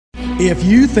If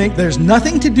you think there's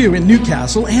nothing to do in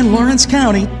Newcastle and Lawrence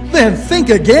County, then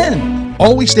think again.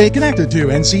 Always stay connected to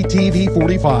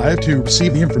NCTV45 to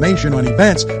receive the information on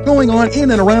events going on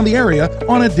in and around the area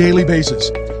on a daily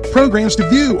basis. Programs to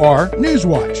view are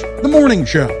NewsWatch, The Morning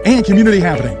Show, and Community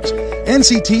Happenings.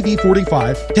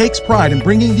 NCTV45 takes pride in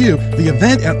bringing you the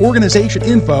event and organization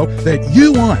info that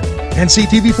you want.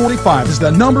 NCTV45 is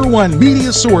the #1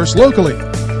 media source locally.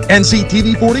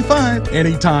 NCTV45,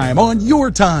 anytime on your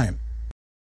time.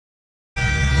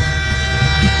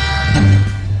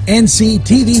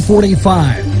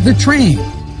 NCTV45, The Train,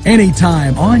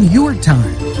 anytime on your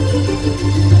time.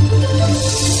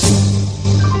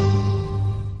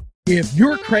 If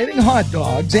you're craving hot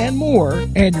dogs and more,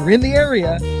 and you're in the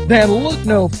area, then look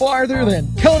no farther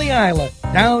than Coney Island,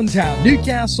 downtown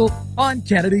Newcastle on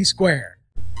Kennedy Square.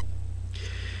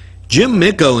 Jim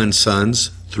Micco and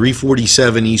Sons,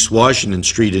 347 East Washington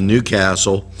Street in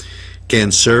Newcastle,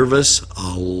 can service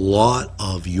a lot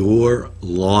of your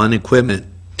lawn equipment.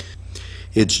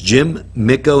 It's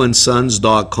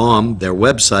jimmickoandsons.com, their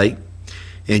website,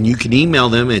 and you can email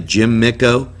them at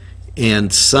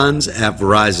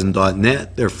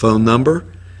jimmickoandsons@verizon.net. Their phone number,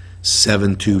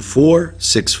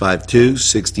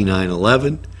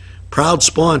 724-652-6911. Proud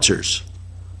sponsors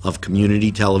of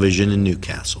community television in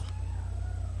Newcastle.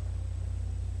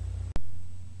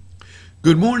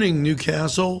 Good morning,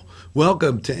 Newcastle.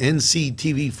 Welcome to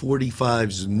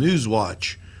NCTV45's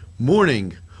NewsWatch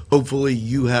morning. Hopefully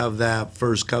you have that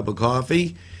first cup of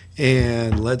coffee,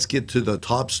 and let's get to the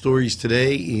top stories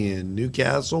today in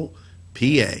Newcastle,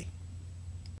 PA.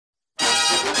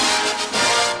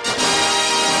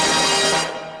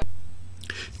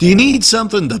 Do you need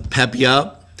something to pep you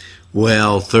up?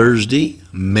 Well, Thursday,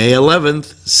 May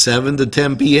 11th, 7 to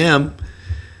 10 p.m.,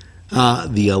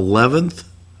 the 11th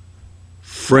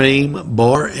Frame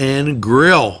Bar and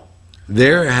Grill.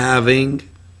 They're having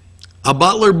a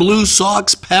Butler Blue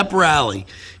Sox pep rally.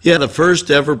 Yeah, the first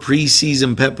ever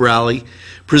preseason pep rally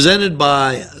presented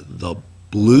by the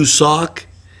Blue Sox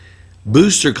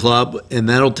Booster Club, and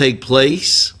that'll take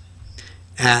place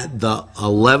at the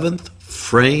 11th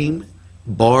Frame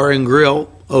Bar and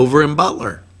Grill over in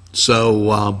Butler.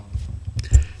 So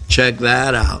check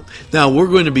that out. Now, we're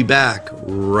going to be back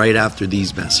right after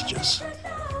these messages.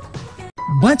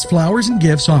 Butts Flowers and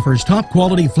Gifts offers top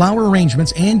quality flower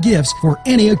arrangements and gifts for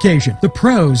any occasion. The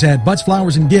pros at Butts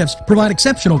Flowers and Gifts provide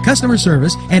exceptional customer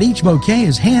service, and each bouquet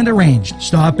is hand arranged.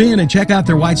 Stop in and check out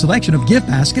their wide selection of gift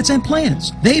baskets and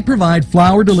plants. They provide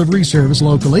flower delivery service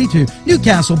locally to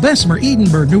Newcastle, Bessemer,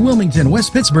 Edinburgh, New Wilmington,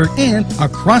 West Pittsburgh, and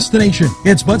across the nation.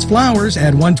 It's Butts Flowers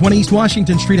at 120 East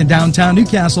Washington Street in downtown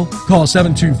Newcastle. Call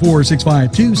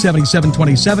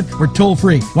 724-652-7727 or toll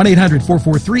free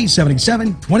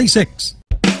 1-800-443-7726.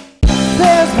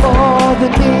 There's more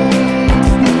than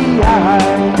meets the eye.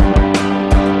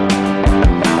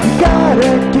 You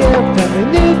gotta give them in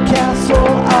Newcastle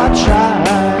a try.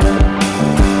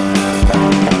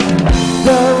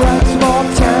 The right small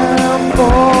town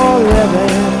for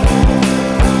living.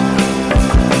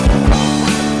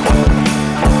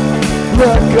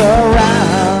 Look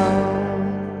around.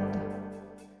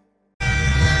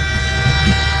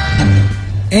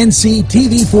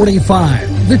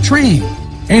 NCTV45, The Train,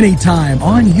 anytime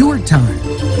on your time.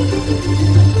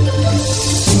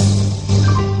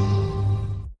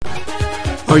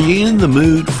 Are you in the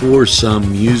mood for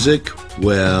some music?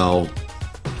 Well,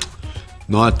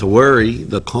 not to worry.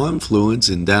 The Confluence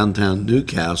in downtown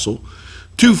Newcastle,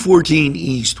 214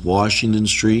 East Washington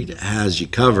Street, has you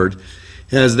covered,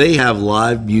 as they have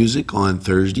live music on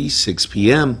Thursday, 6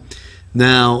 p.m.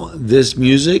 Now, this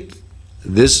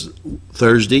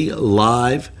Thursday,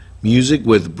 live music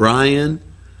with Brian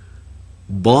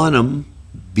Bonham,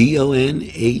 Bonhomme.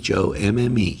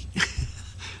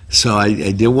 So I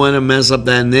didn't want to mess up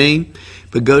that name,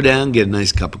 but go down, get a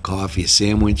nice cup of coffee, a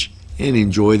sandwich, and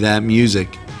enjoy that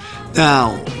music.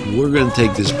 Now, we're going to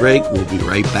take this break. We'll be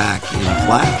right back in a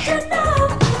flash.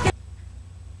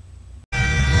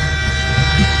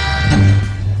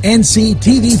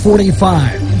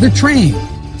 NCTV45, The Train,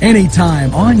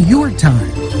 anytime on your time.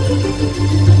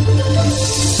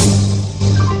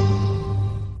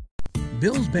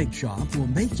 Bill's Bake Shop will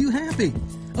make you happy.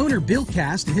 Owner Bill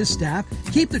Cast and his staff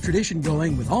keep the tradition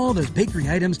going with all those bakery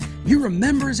items you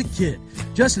remember as a kid.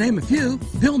 Just to name a few,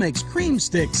 Bill makes cream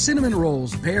sticks, cinnamon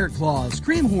rolls, bear claws,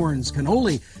 cream horns,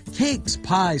 cannoli, cakes,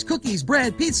 pies, cookies,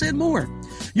 bread, pizza, and more.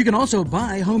 You can also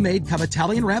buy homemade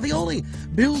Cavatelli ravioli.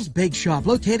 Bill's Bake Shop,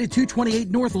 located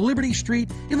 228 North Liberty Street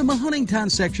in the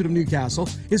Mahoningtown section of Newcastle,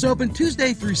 is open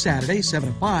Tuesday through Saturday,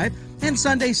 7 to 5, and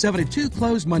Sunday, 7 to 2,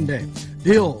 closed Monday.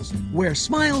 Bill's, where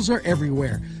smiles are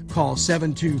everywhere. Call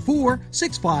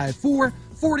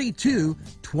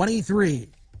 724-654-4223.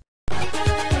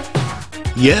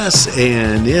 Yes,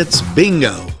 and it's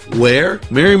bingo. Where?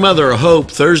 Mary Mother of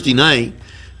Hope, Thursday night.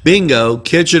 Bingo.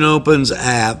 Kitchen opens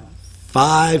at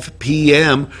 5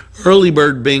 p.m. Early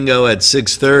bird bingo at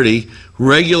 6:30.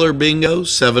 Regular bingo,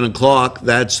 7 o'clock.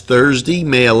 That's Thursday,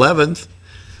 May 11th.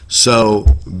 So,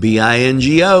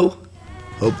 bingo.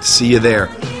 Hope to see you there.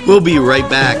 We'll be right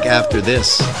back after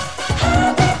this.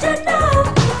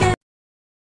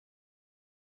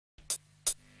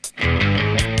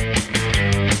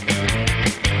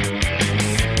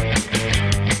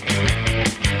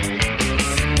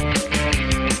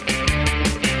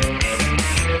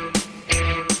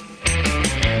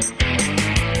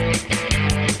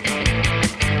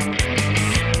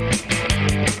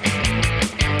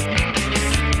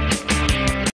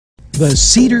 The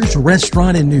Cedars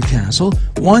Restaurant in Newcastle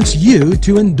wants you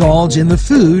to indulge in the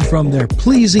food from their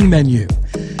pleasing menu.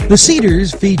 The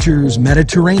Cedars features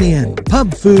Mediterranean,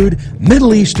 pub food,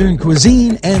 Middle Eastern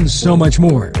cuisine, and so much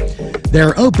more.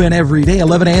 They're open every day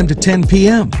 11 a.m. to 10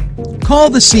 p.m.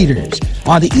 Call the Cedars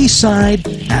on the east side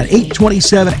at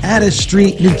 827 Addis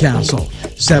Street, Newcastle.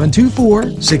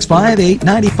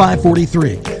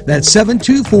 724-658-9543. That's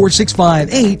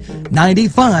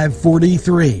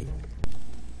 724-658-9543.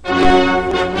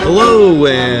 Hello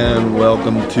and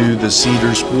welcome to the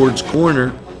Cedar Sports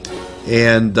Corner.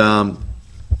 And,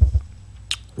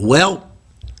 well,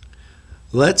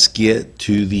 let's get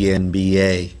to the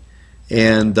NBA.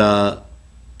 And,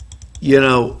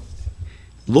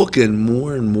 looking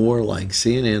more and more like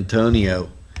San Antonio,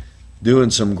 doing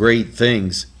some great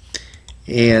things.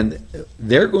 And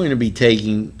they're going to be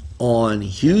taking on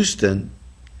Houston,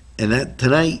 and that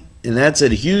tonight, and that's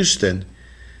at Houston.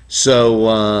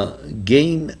 So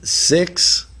Game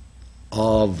 6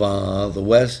 of the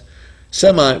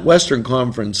Western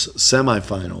Conference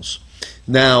semifinals.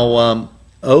 Now,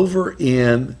 over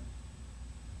in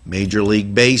Major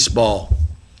League Baseball,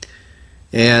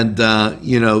 and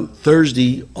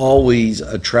Thursday always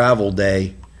a travel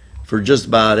day for just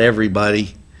about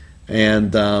everybody,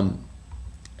 and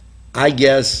I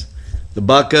guess the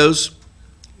Buccos,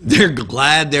 they're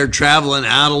glad they're traveling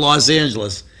out of Los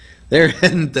Angeles. They're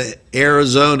heading to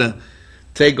Arizona,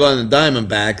 take on the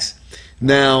Diamondbacks.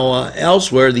 Now,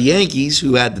 elsewhere, the Yankees,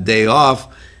 who had the day off,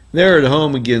 they're at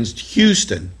home against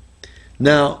Houston.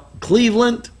 Now,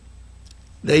 Cleveland,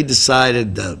 they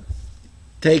decided to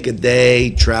take a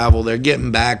day, travel. They're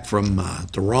getting back from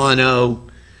Toronto.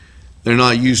 They're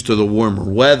not used to the warmer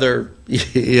weather,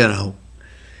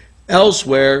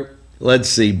 Elsewhere, let's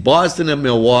see, Boston and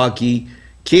Milwaukee,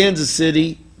 Kansas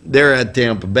City, they're at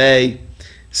Tampa Bay.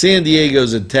 San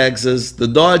Diego's at Texas. The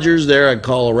Dodgers, they're at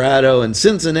Colorado. And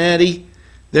Cincinnati,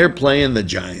 they're playing the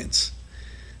Giants.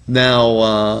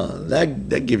 Now,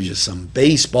 that gives you some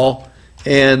baseball.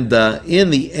 And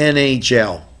in the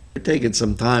NHL, they're taking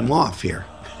some time off here.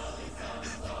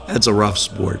 That's a rough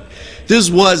sport. This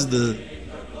was the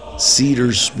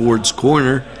Cedar Sports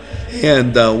Corner.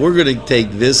 And we're going to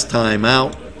take this time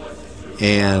out.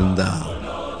 And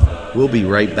we'll be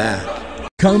right back.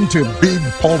 Come to Big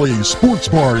Polly's Sports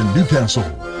Bar in Newcastle.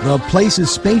 The place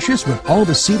is spacious with all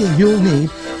the seating you'll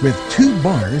need, with 2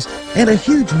 bars and a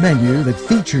huge menu that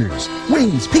features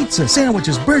wings, pizza,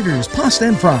 sandwiches, burgers, pasta,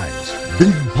 and fries.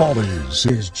 Big Polly's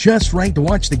is just right to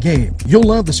watch the game. You'll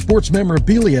love the sports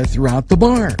memorabilia throughout the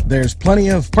bar. There's plenty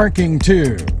of parking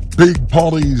too. Big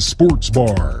Polly's Sports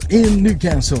Bar in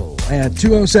Newcastle at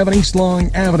 207 East Long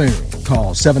Avenue.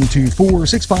 Call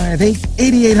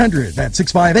 724-658-8800. That's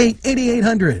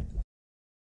 658-8800.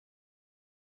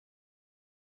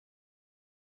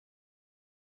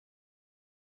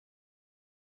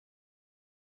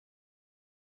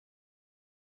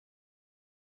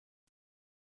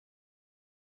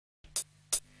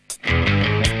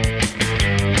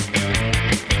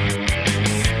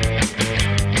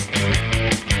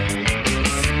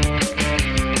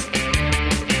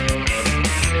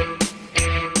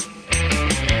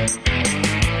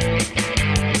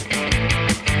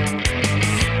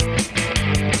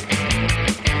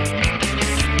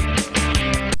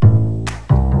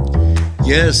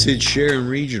 Yes, it's Sharon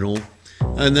Regional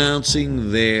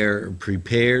announcing their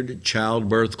prepared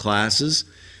childbirth classes.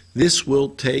 This will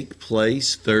take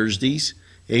place Thursdays,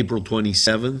 April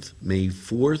 27th, May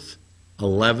 4th,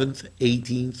 11th,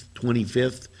 18th,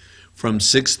 25th, from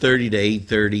 6:30 to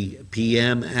 8:30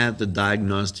 p.m. at the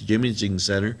Diagnostic Imaging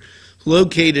Center,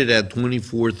 located at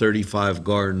 2435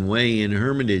 Garden Way in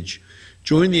Hermitage.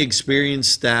 Join the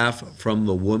experienced staff from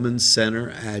the Women's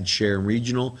Center at Sharon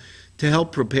Regional to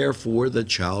help prepare for the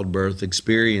childbirth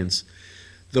experience.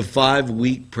 The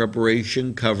 5-week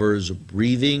preparation covers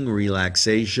breathing,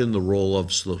 relaxation, the role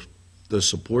of the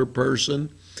support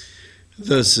person,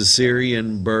 the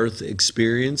cesarean birth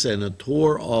experience, and a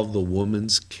tour of the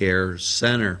Women's Care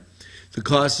Center. The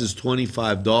cost is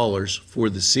 $25 for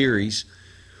the series,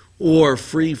 or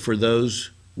free for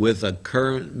those with a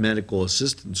current medical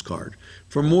assistance card.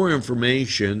 For more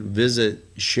information,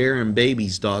 visit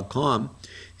SharonBabies.com,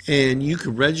 and you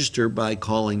can register by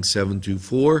calling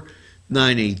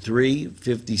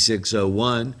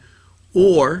 724-983-5601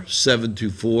 or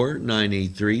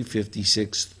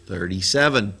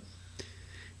 724-983-5637.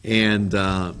 And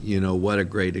what a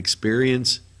great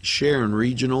experience. Sharon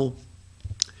Regional.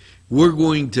 We're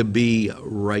going to be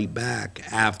right back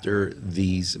after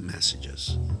these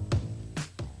messages.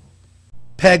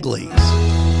 Pegley's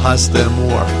Pasta and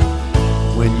More.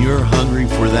 When you're hungry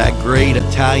for that great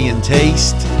Italian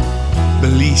taste,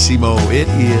 bellissimo, it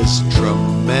is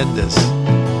tremendous.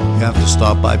 You have to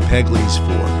stop by Pegley's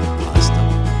for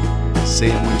pasta,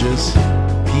 sandwiches,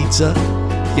 pizza.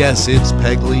 Yes, it's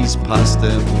Pegley's Pasta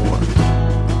and More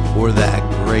for that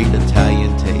great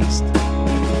Italian taste.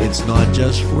 It's not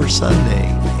just for Sunday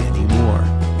anymore.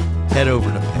 Head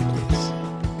over to Pegley's.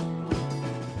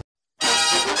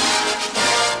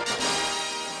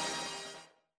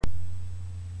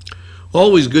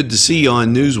 Always good to see you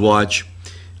on NewsWatch.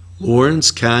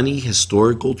 Lawrence County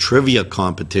Historical Trivia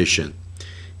Competition.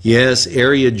 Yes,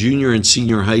 area junior and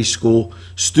senior high school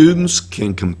students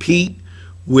can compete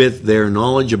with their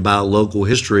knowledge about local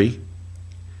history,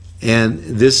 and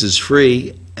this is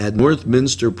free at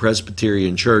Northminster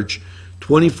Presbyterian Church,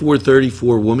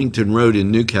 2434 Wilmington Road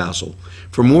in Newcastle.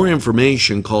 For more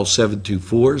information, call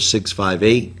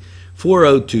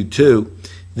 724-658-4022.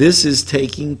 This is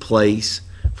taking place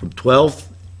from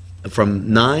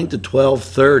 9 to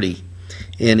 12:30,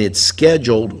 and it's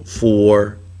scheduled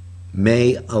for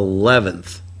May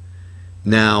 11th.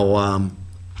 Now,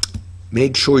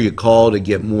 make sure you call to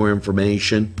get more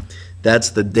information. That's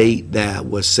the date that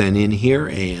was sent in here,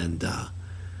 and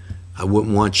I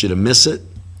wouldn't want you to miss it,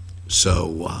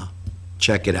 so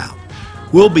check it out.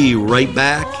 We'll be right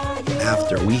back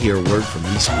after we hear a word from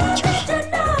these sponsors.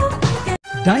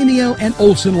 Daimio and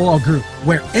Olson Law Group,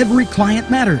 where every client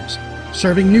matters.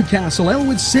 Serving Newcastle,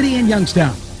 Elwood City, and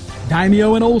Youngstown.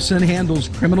 Daimio and Olson handles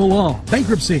criminal law,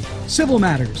 bankruptcy, civil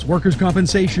matters, workers'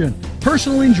 compensation,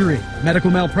 personal injury,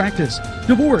 medical malpractice,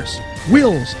 divorce,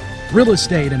 wills, real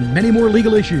estate, and many more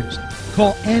legal issues.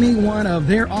 Call any one of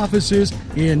their offices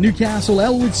in Newcastle,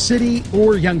 Elwood City,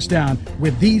 or Youngstown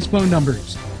with these phone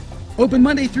numbers. Open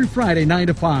Monday through Friday, 9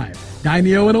 to 5.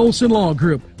 Daimio and Olson Law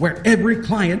Group, where every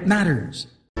client matters.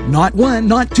 Not one,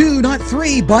 not two, not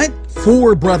three, but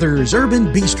Four Brothers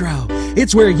Urban Bistro.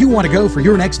 It's where you want to go for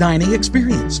your next dining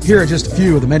experience. Here are just a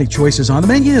few of the many choices on the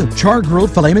menu.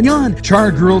 Char-grilled filet mignon,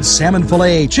 char-grilled salmon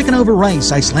filet, chicken over rice,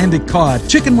 Icelandic cod,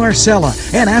 chicken marsala,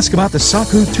 and ask about the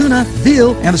saku tuna,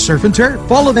 veal, and the surf and turf.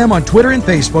 Follow them on Twitter and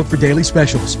Facebook for daily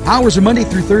specials. Hours are Monday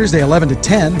through Thursday, 11 to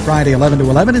 10, Friday, 11 to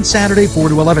 11, and Saturday, 4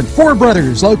 to 11. Four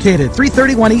Brothers, located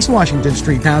 331 East Washington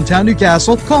Street, downtown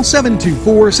Newcastle. Call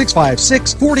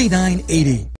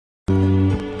 724-656-4980.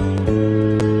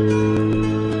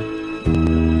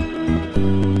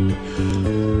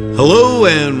 Hello,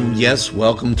 and yes,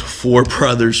 welcome to Four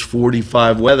Brothers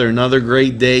 45 weather. Another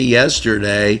great day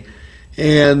yesterday,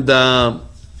 and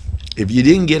if you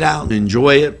didn't get out and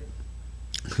enjoy it,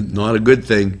 not a good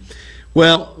thing.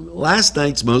 Well, last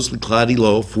night's mostly cloudy,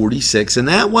 low of 46, and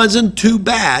that wasn't too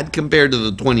bad compared to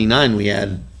the 29 we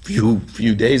had a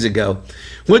few days ago.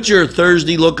 What's your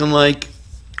Thursday looking like?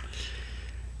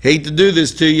 Hate to do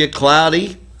this to you.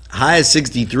 Cloudy, high of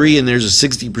 63, and there's a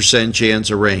 60% chance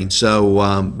of rain.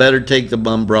 So better take the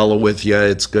umbrella with you.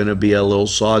 It's going to be a little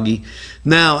soggy.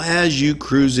 Now, as you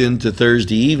cruise into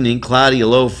Thursday evening, cloudy, a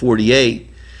low of 48.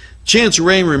 Chance of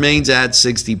rain remains at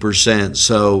 60%,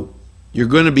 so you're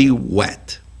going to be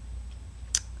wet.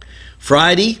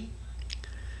 Friday,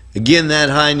 again, that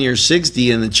high near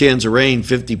 60, and the chance of rain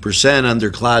 50% under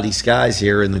cloudy skies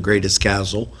here in the Greatest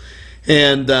Castle.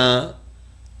 And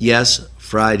yes,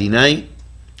 Friday night,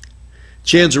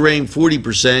 chance of rain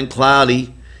 40%,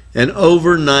 cloudy, and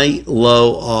overnight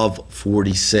low of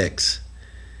 46.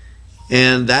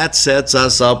 And that sets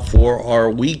us up for our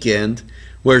weekend,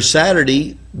 where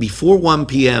Saturday, before 1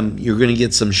 p.m., you're going to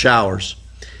get some showers.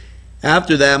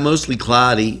 After that, mostly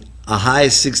cloudy, a high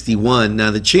of 61.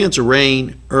 Now, the chance of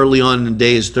rain early on in the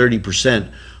day is 30%.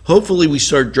 Hopefully, we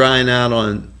start drying out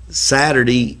on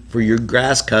Saturday for your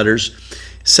grass cutters.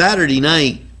 Saturday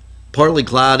night, partly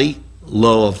cloudy,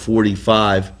 low of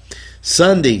 45.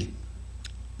 Sunday,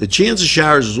 the chance of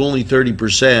showers is only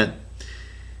 30%.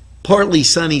 Partly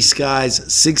sunny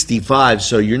skies, 65,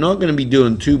 so you're not going to be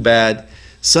doing too bad.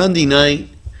 Sunday night,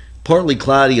 partly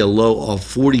cloudy, a low of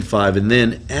 45. And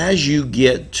then as you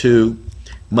get to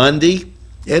Monday,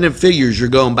 and it figures you're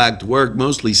going back to work,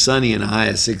 mostly sunny and a high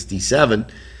of 67.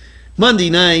 Monday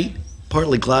night,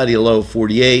 partly cloudy, a low of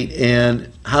 48.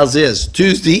 And how's this?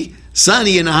 Tuesday,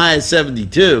 sunny and a high of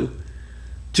 72.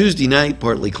 Tuesday night,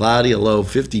 partly cloudy, a low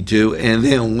of 52. And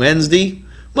then Wednesday,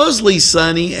 mostly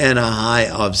sunny and a high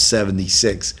of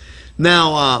 76.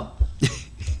 Now,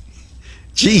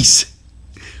 geez,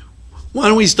 why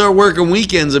don't we start working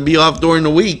weekends and be off during the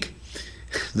week?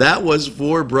 That was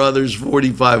Four Brothers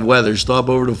 45 weather. Stop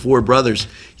over to Four Brothers.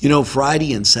 You know,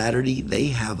 Friday and Saturday, they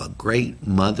have a great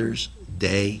Mother's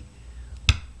Day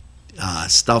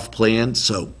stuff planned.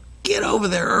 So get over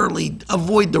there early.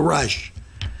 Avoid the rush.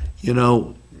 You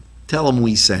know, tell them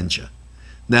we sent you.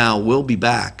 Now, we'll be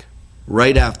back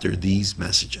right after these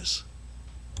messages.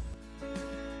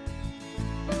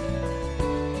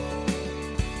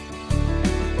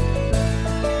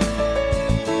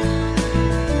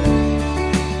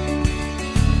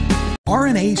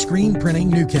 RNA Screen Printing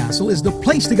Newcastle is the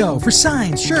place to go for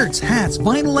signs, shirts, hats,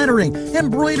 vinyl lettering,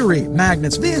 embroidery,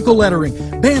 magnets, vehicle lettering,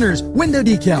 banners, window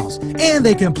decals, and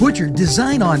they can put your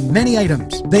design on many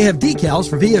items. They have decals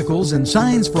for vehicles and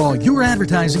signs for all your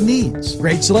advertising needs.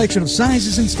 Great selection of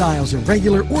sizes and styles of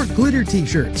regular or glitter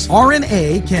t-shirts.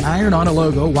 RNA can iron on a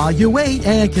logo while you wait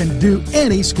and can do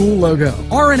any school logo.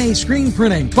 RNA Screen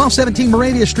Printing, 1217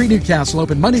 Moravia Street, Newcastle,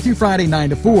 open Monday through Friday, 9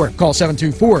 to 4. Call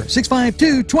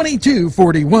 724-652-2241.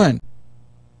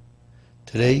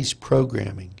 Today's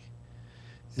programming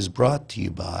is brought to you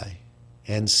by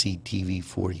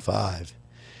NCTV45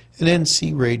 and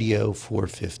NC Radio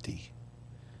 450,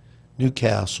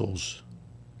 Newcastle's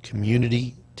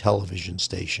community television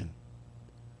station.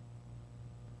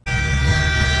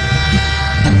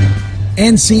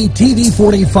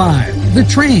 NCTV45, The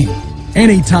Train,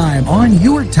 anytime on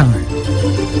your time.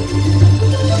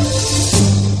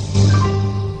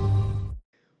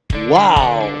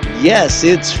 Wow, yes,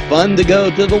 it's fun to go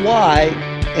to the Y,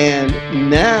 and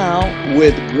now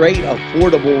with great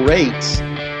affordable rates,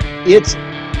 it's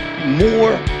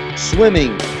more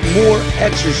swimming, more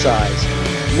exercise,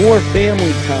 more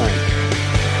family time.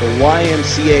 The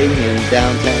YMCA in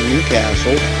downtown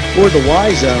Newcastle or the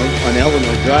Y Zone on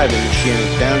Eleanor Drive in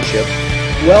Shannon Township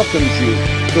welcomes you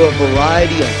to a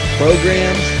variety of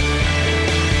programs,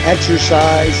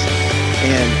 exercise,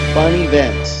 and fun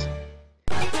events.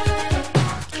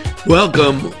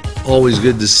 Welcome. Always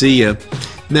good to see you.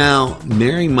 Now,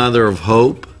 Mary Mother of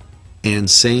Hope and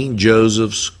St.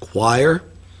 Joseph's Choir,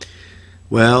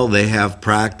 well, they have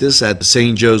practice at the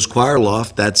St. Joe's Choir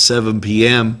Loft. That's 7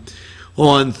 p.m.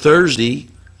 on Thursday,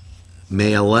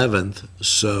 May 11th.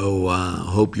 So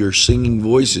hope your singing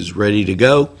voice is ready to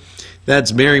go.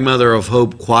 That's Mary Mother of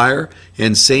Hope Choir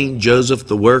and St. Joseph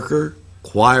the Worker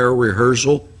Choir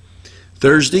rehearsal,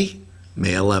 Thursday,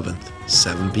 May 11th.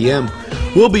 7 p.m.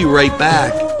 We'll be right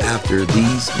back after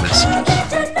these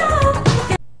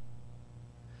messages.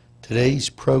 Today's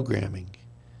programming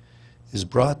is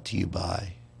brought to you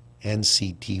by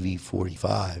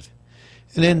NCTV45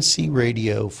 and NC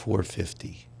Radio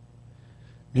 450,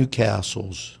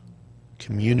 Newcastle's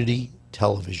community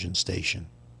television station.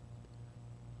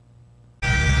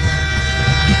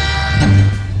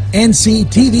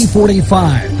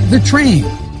 NCTV45, The Train,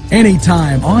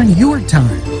 anytime on your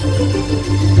time.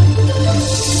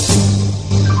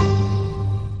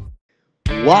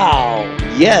 Wow,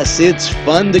 yes, it's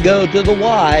fun to go to the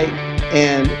Y,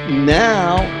 and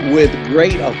now with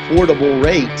great affordable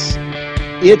rates,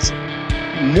 it's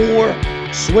more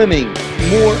swimming,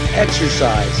 more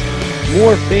exercise,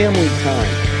 more family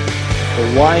time. The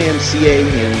YMCA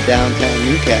in downtown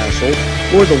Newcastle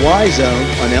or the Y Zone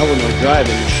on Eleanor Drive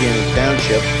in Shannon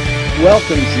Township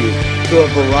welcomes you to a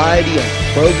variety of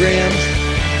programs,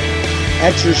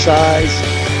 exercise,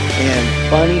 and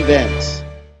fun events.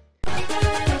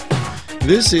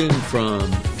 This in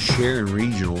from Sharon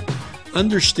Regional,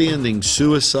 Understanding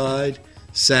Suicide,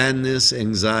 Sadness,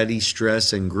 Anxiety,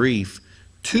 Stress, and Grief,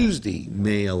 Tuesday,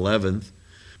 May 11th,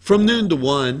 from noon to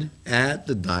 1 at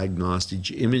the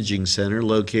Diagnostic Imaging Center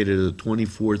located at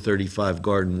 2435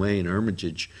 Garden Way in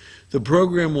Hermitage. The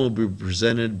program will be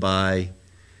presented by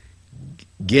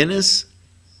Guinness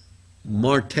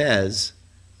Martez,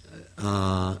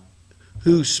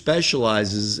 who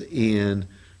specializes in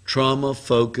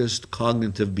trauma-focused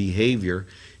cognitive behavior,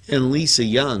 and Lisa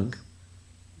Young.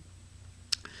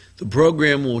 The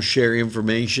program will share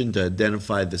information to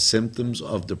identify the symptoms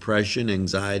of depression,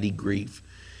 anxiety, grief,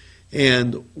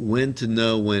 and when to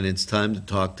know when it's time to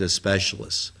talk to a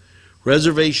specialist.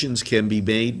 Reservations can be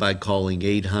made by calling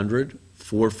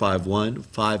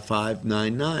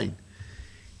 800-451-5599.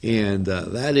 And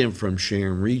that in from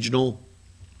Sharon Regional,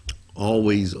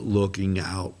 always looking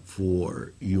out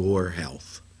for your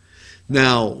health.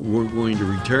 Now, we're going to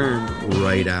return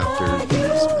right after these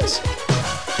messages.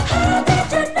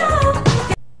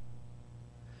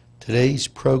 Today's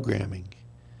programming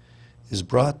is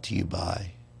brought to you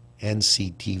by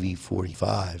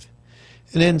NCTV45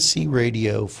 and NC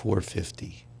Radio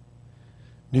 450,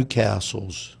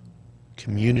 Newcastle's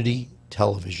community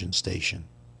television station.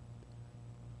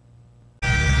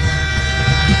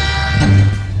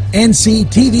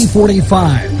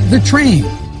 NCTV45, The Train,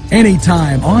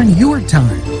 anytime on your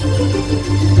time.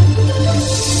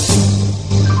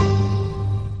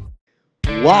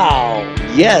 Wow,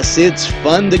 yes, it's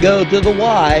fun to go to the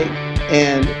Y,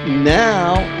 and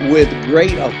now with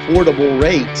great affordable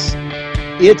rates,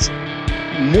 it's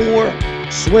more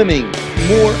swimming,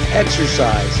 more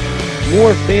exercise,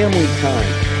 more family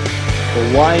time. The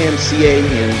YMCA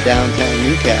in downtown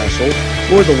Newcastle,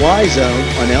 or the Y Zone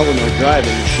on Eleanor Drive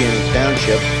in Shannon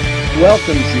Township,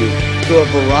 welcomes you to a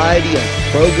variety of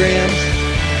programs,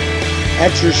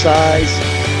 exercise,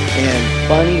 and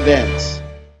fun events.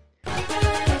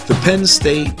 The Penn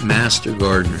State Master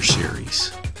Gardener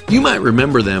Series. You might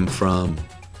remember them from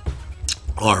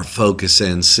our Focus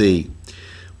NC.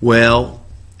 Well,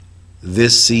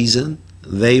 this season,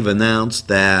 they've announced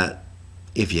that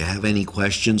if you have any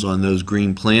questions on those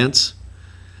green plants,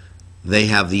 they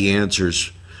have the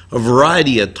answers. A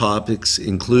variety of topics,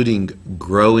 including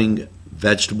growing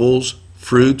vegetables,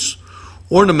 fruits,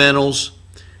 ornamentals,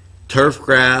 turf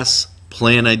grass,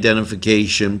 plant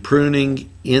identification, pruning,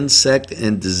 insect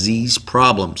and disease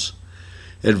problems.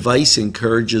 Advice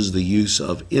encourages the use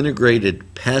of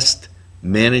integrated pest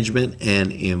management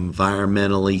and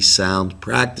environmentally sound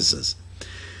practices.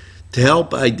 To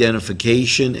help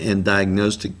identification and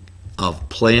diagnostic of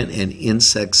plant and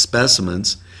insect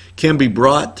specimens can be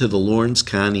brought to the Lawrence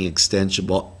County Extension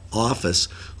Office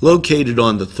located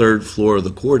on the third floor of the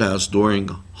courthouse during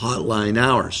hotline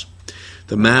hours.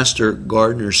 The Master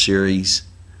Gardener Series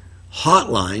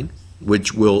hotline,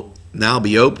 which will now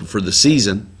be open for the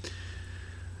season,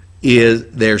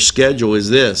 their schedule is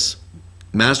this.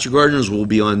 Master Gardeners will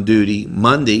be on duty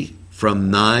Monday from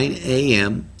 9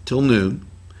 a.m. till noon,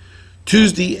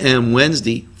 Tuesday and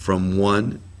Wednesday from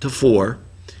 1 to 4,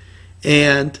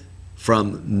 and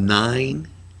from 9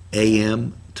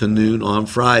 a.m. to noon on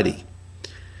Friday.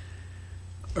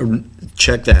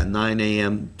 Check that, 9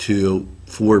 a.m. to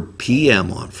 4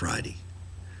 p.m. on Friday.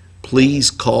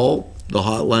 Please call the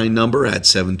hotline number at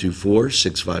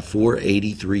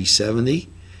 724-654-8370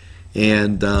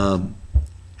 and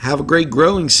have a great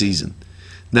growing season.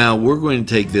 Now, we're going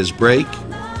to take this break,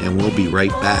 and we'll be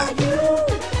right back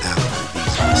after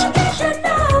these messages.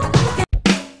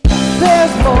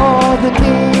 There's more than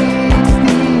meets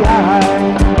the eye.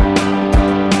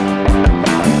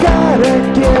 You gotta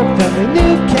give them a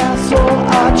Newcastle a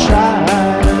try.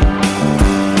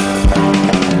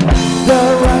 The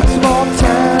right small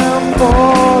town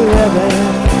for living.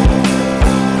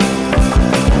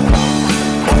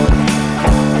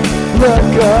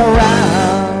 Look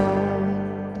around.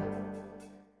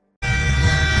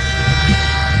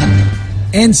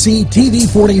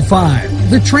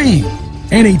 NCTV45, The Train,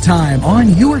 anytime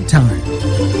on your time.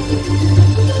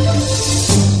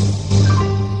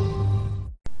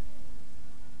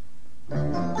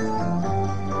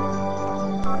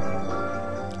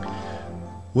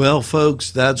 Well,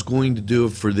 folks, that's going to do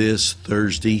it for this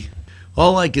Thursday.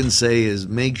 All I can say is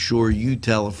make sure you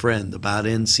tell a friend about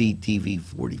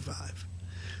NCTV45.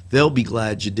 They'll be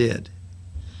glad you did.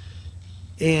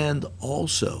 And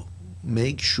also,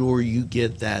 make sure you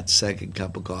get that second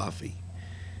cup of coffee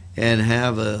and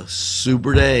have a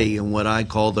super day in what I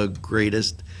call the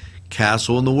greatest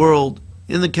castle in the world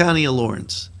in the county of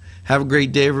Lawrence. Have a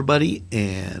great day, everybody,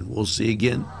 and we'll see you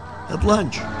again at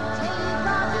lunch.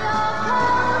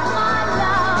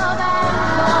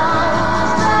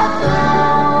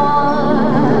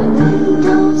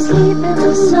 Don't sleep in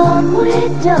the subway,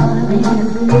 darling.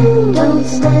 Don't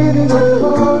stand in the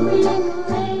pouring